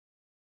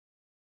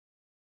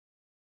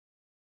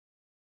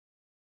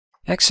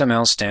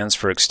XML stands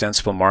for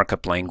Extensible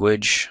Markup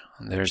Language.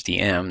 There's the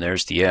M,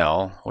 there's the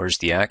L, where's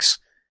the X?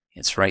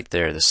 It's right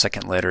there, the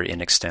second letter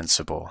in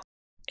extensible.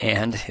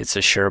 And it's a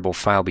shareable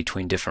file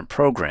between different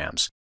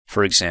programs.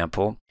 For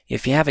example,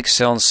 if you have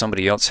Excel and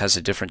somebody else has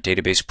a different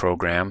database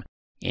program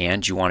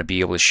and you want to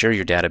be able to share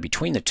your data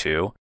between the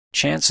two,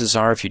 chances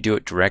are if you do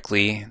it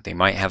directly, they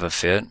might have a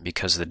fit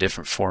because of the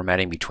different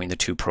formatting between the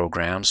two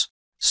programs.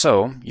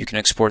 So you can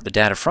export the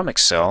data from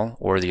Excel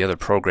or the other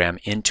program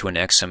into an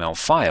XML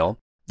file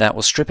that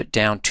will strip it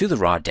down to the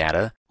raw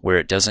data where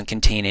it doesn't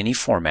contain any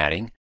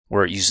formatting,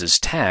 where it uses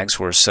tags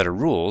or a set of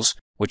rules,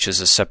 which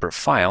is a separate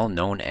file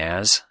known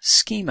as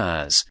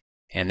schemas.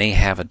 And they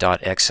have a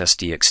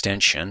 .xsd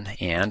extension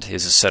and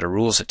is a set of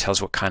rules that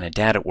tells what kind of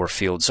data or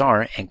fields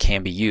are and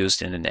can be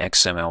used in an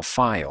XML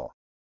file.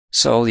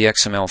 So the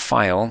XML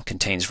file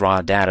contains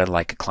raw data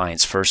like a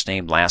client's first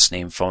name, last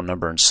name, phone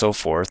number, and so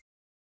forth.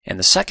 And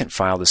the second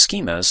file, the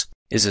schemas,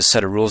 is a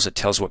set of rules that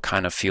tells what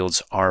kind of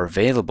fields are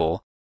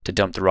available to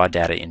dump the raw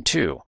data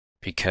into.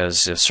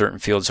 Because if certain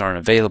fields aren't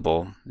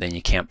available, then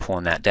you can't pull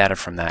in that data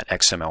from that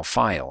XML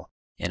file.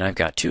 And I've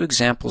got two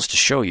examples to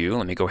show you.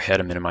 Let me go ahead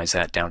and minimize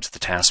that down to the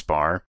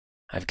taskbar.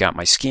 I've got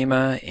my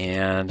schema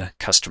and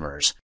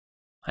customers.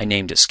 I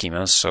named it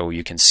schema so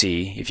you can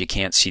see if you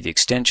can't see the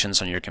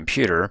extensions on your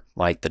computer,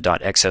 like the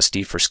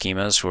 .xsd for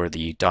schemas or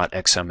the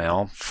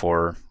 .xml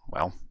for,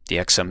 well, the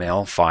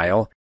XML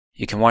file.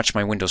 You can watch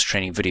my Windows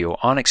training video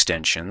on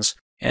extensions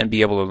and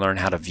be able to learn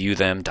how to view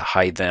them, to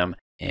hide them,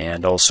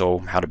 and also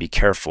how to be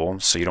careful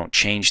so you don't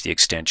change the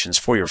extensions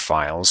for your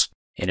files.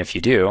 And if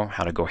you do,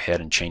 how to go ahead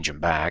and change them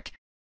back.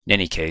 In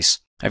any case,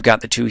 I've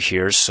got the two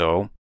here,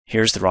 so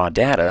here's the raw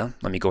data.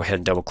 Let me go ahead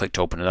and double click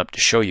to open it up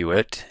to show you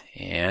it.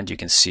 And you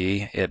can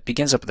see it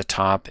begins up at the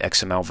top,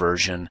 XML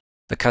version,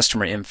 the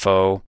customer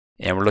info,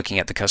 and we're looking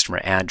at the customer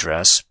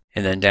address.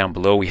 And then down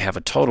below we have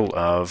a total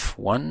of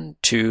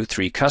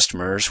 3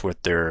 customers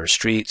with their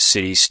street,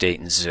 city, state,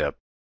 and zip.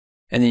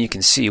 And then you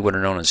can see what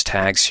are known as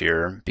tags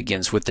here.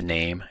 Begins with the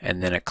name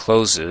and then it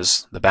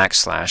closes the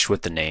backslash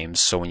with the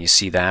names. So when you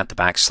see that, the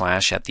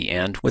backslash at the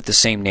end with the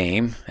same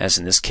name as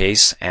in this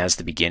case as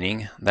the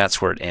beginning, that's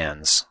where it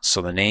ends.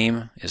 So the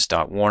name is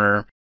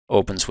 .Warner,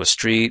 opens with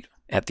street,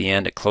 at the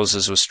end it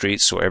closes with street,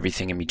 so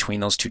everything in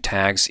between those two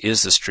tags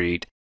is the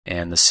street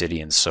and the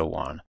city and so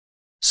on.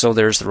 So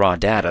there's the raw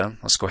data.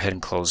 Let's go ahead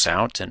and close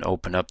out and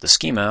open up the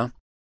schema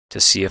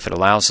to see if it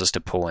allows us to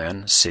pull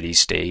in city,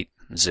 state,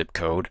 zip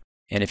code.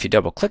 And if you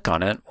double click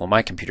on it, well,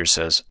 my computer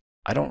says,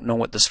 I don't know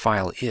what this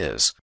file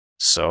is.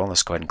 So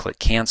let's go ahead and click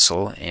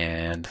cancel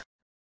and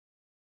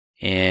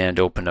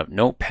open up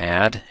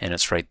Notepad, and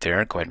it's right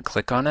there. Go ahead and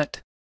click on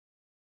it.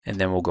 And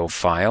then we'll go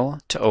File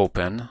to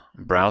Open,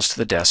 browse to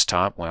the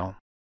desktop. Well,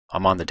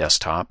 I'm on the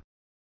desktop.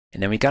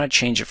 And then we got to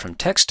change it from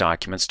text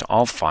documents to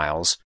all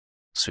files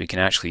so we can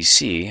actually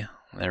see,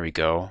 there we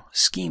go,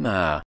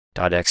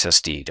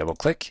 schema.xsd. Double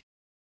click,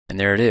 and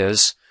there it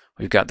is.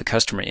 We've got the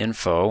customer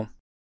info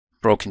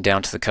broken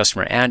down to the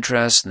customer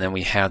address, and then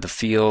we have the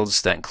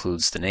fields that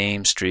includes the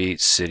name, street,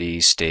 city,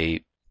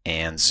 state,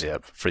 and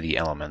zip for the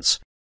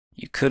elements.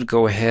 You could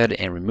go ahead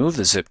and remove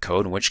the zip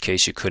code, in which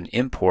case you couldn't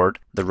import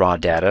the raw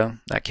data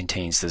that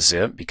contains the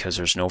zip because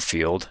there's no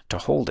field to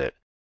hold it.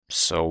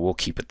 So we'll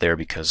keep it there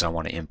because I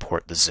want to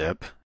import the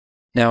zip.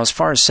 Now as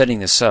far as setting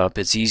this up,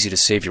 it's easy to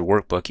save your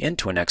workbook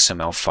into an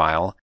XML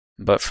file,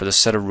 but for the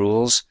set of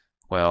rules,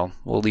 well,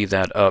 we'll leave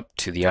that up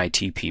to the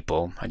IT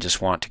people. I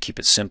just want to keep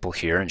it simple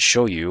here and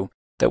show you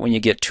that when you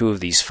get two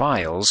of these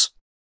files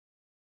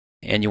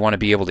and you want to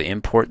be able to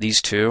import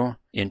these two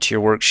into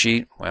your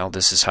worksheet, well,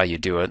 this is how you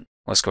do it.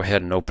 Let's go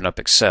ahead and open up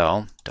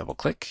Excel, double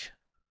click.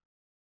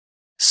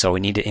 So we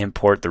need to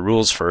import the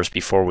rules first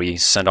before we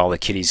send all the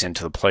kiddies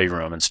into the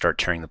playroom and start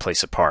tearing the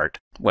place apart.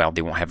 Well,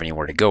 they won't have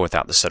anywhere to go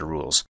without the set of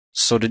rules.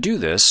 So to do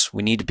this,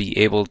 we need to be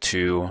able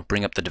to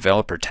bring up the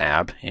Developer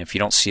tab. And if you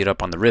don't see it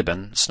up on the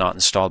ribbon, it's not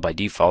installed by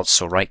default,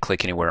 so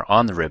right-click anywhere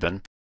on the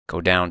ribbon,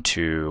 go down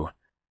to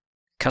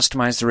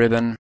Customize the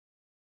ribbon,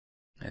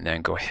 and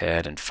then go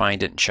ahead and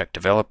find it and check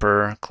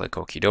Developer, click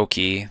Okie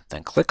dokie,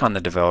 then click on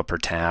the Developer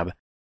tab,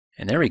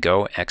 and there we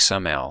go,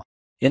 XML.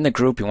 In the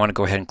group, you want to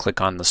go ahead and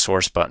click on the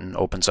Source button,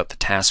 opens up the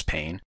task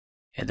pane,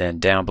 and then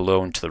down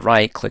below and to the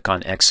right, click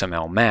on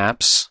XML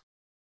Maps.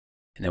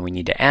 And then we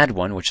need to add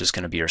one, which is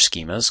going to be our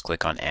schemas.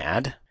 Click on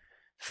Add.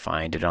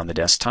 Find it on the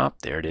desktop.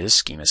 There it is,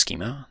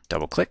 schema.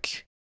 Double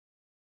click.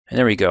 And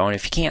there we go. And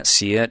if you can't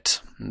see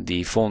it,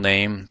 the full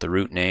name, the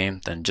root name,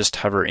 then just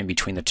hover in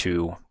between the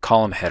two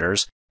column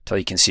headers until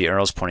you can see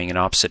arrows pointing in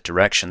opposite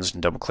directions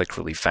and double click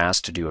really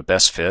fast to do a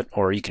best fit.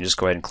 Or you can just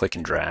go ahead and click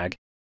and drag.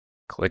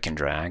 Click and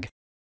drag.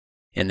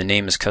 And the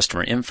name is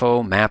customer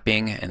info,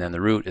 mapping, and then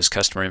the root is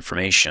customer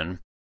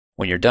information.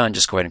 When you're done,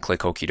 just go ahead and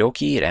click Okie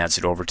dokie. It adds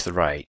it over to the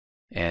right.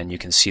 And you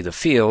can see the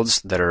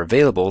fields that are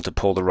available to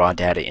pull the raw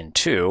data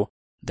into.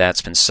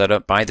 That's been set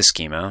up by the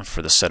schema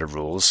for the set of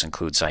rules.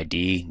 Includes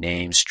ID,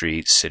 name,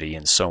 street, city,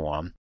 and so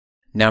on.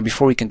 Now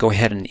before we can go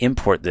ahead and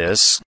import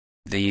this,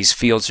 these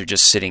fields are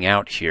just sitting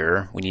out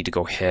here. We need to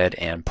go ahead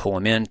and pull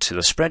them into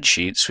the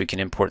spreadsheet so we can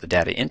import the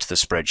data into the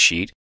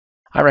spreadsheet.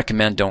 I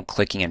recommend don't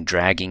clicking and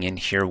dragging in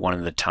here one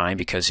at a time,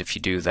 because if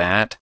you do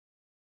that,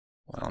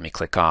 well, let me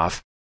click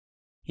off.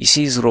 You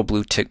see these little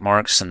blue tick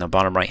marks in the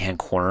bottom right hand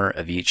corner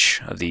of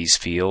each of these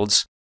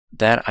fields?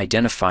 That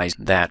identifies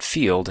that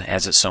field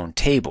as its own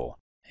table.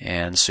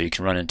 And so you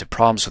can run into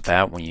problems with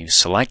that when you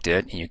select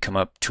it and you come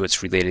up to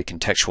its related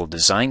contextual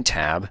design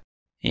tab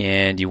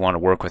and you want to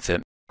work with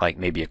it like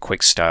maybe a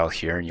quick style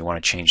here and you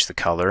want to change the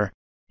color.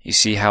 You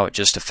see how it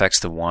just affects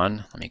the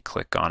one? Let me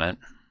click on it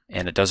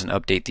and it doesn't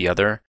update the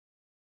other.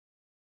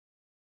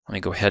 Let me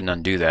go ahead and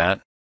undo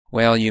that.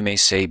 Well, you may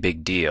say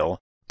big deal.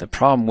 The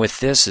problem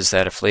with this is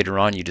that if later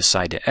on you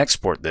decide to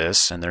export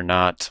this and they're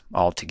not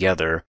all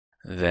together,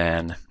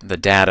 then the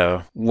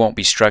data won't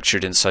be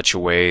structured in such a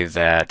way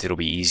that it'll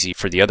be easy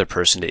for the other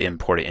person to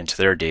import it into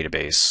their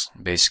database.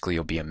 Basically,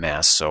 you'll be a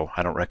mess, so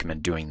I don't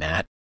recommend doing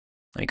that.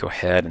 Let me go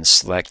ahead and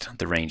select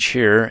the range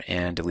here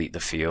and delete the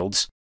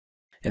fields.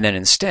 And then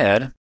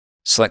instead,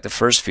 select the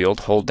first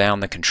field, hold down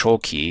the Control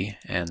key,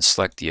 and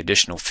select the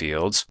additional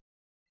fields.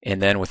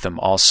 And then with them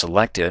all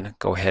selected,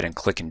 go ahead and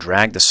click and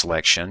drag the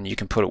selection. You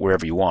can put it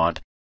wherever you want.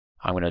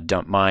 I'm going to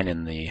dump mine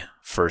in the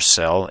first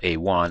cell,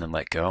 A1, and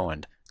let go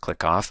and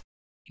click off.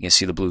 You can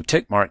see the blue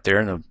tick mark there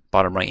in the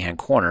bottom right hand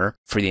corner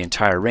for the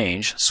entire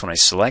range. So when I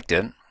select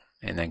it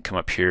and then come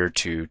up here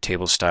to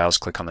table styles,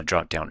 click on the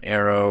drop down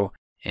arrow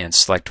and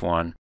select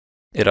one,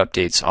 it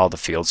updates all the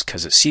fields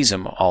because it sees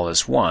them all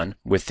as one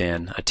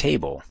within a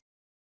table.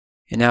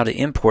 And now to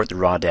import the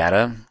raw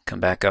data, come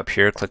back up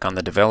here, click on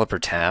the Developer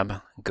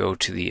tab, go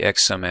to the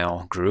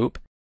XML group,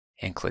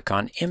 and click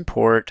on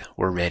Import.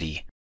 We're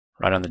ready.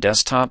 Right on the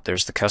desktop,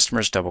 there's the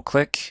customers, double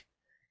click.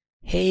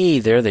 Hey,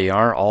 there they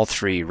are, all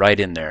three right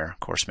in there. Of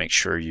course, make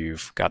sure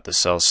you've got the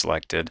cells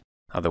selected,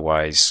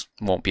 otherwise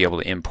you won't be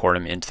able to import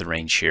them into the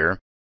range here.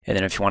 And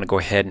then if you want to go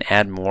ahead and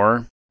add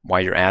more,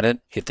 while you're at it,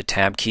 hit the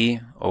Tab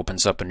key,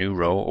 opens up a new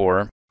row,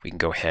 or we can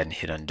go ahead and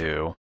hit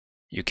undo.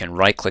 You can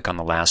right click on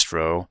the last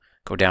row,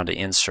 go down to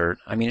Insert.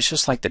 I mean, it's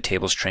just like the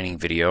tables training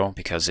video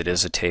because it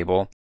is a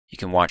table. You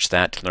can watch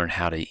that to learn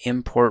how to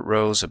import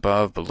rows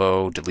above,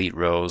 below, delete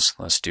rows.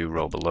 Let's do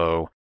row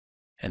below,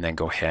 and then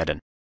go ahead and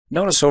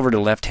notice over to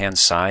the left-hand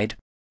side,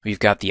 we've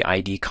got the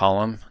ID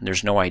column.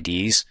 There's no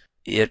IDs.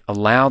 It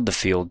allowed the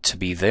field to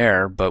be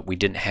there, but we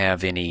didn't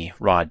have any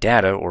raw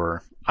data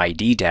or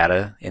ID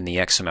data in the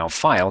XML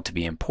file to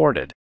be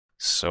imported.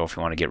 So if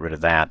you want to get rid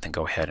of that, then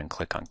go ahead and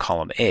click on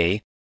column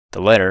A,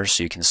 the letter,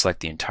 so you can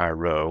select the entire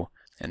row,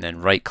 and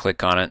then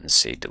right-click on it and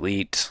say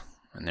delete,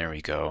 and there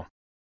we go.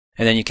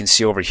 And then you can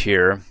see over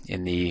here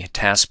in the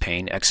task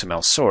pane,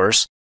 XML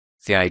source,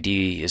 the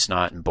ID is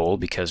not in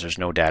bold because there's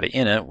no data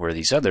in it, where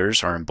these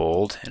others are in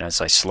bold. And as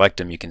I select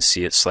them, you can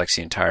see it selects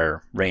the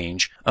entire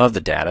range of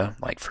the data,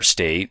 like for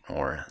state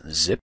or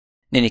zip.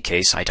 In any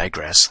case, I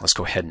digress. Let's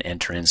go ahead and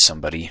enter in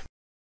somebody.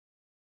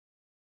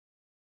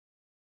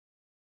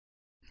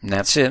 And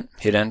that's it.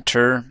 Hit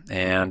enter,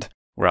 and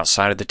we're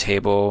outside of the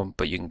table,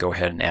 but you can go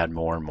ahead and add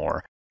more and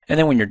more. And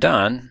then when you're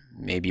done,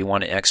 maybe you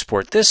want to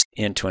export this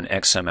into an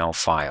XML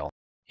file.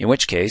 In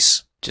which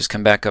case, just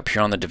come back up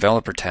here on the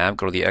Developer tab,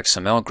 go to the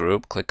XML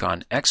group, click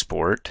on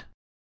Export,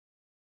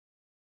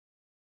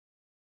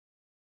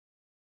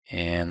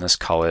 and let's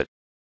call it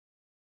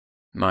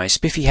My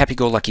Spiffy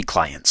Happy-Go-Lucky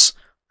Clients.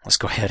 Let's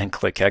go ahead and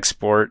click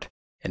Export,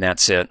 and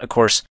that's it. Of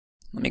course,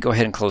 let me go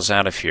ahead and close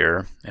out of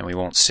here, and we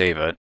won't save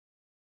it.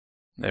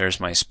 There's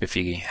My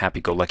Spiffy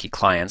Happy-Go-Lucky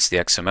Clients, the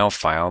XML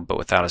file, but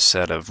without a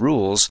set of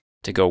rules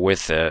to go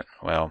with it.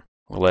 Well,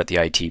 we'll let the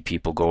IT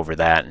people go over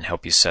that and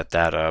help you set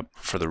that up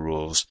for the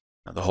rules.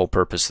 The whole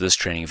purpose of this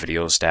training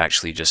video is to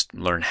actually just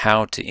learn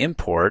how to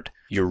import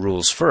your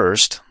rules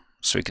first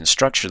so you can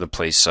structure the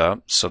place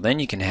up, so then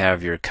you can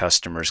have your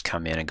customers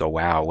come in and go,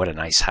 wow, what a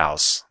nice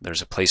house.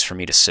 There's a place for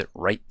me to sit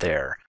right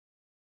there.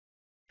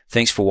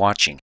 Thanks for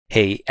watching.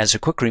 Hey, as a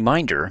quick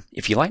reminder,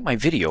 if you like my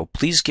video,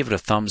 please give it a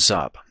thumbs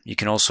up. You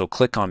can also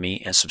click on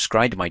me and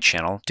subscribe to my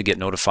channel to get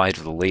notified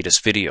of the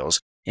latest videos.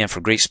 And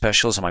for great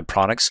specials on my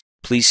products,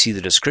 please see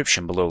the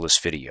description below this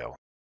video.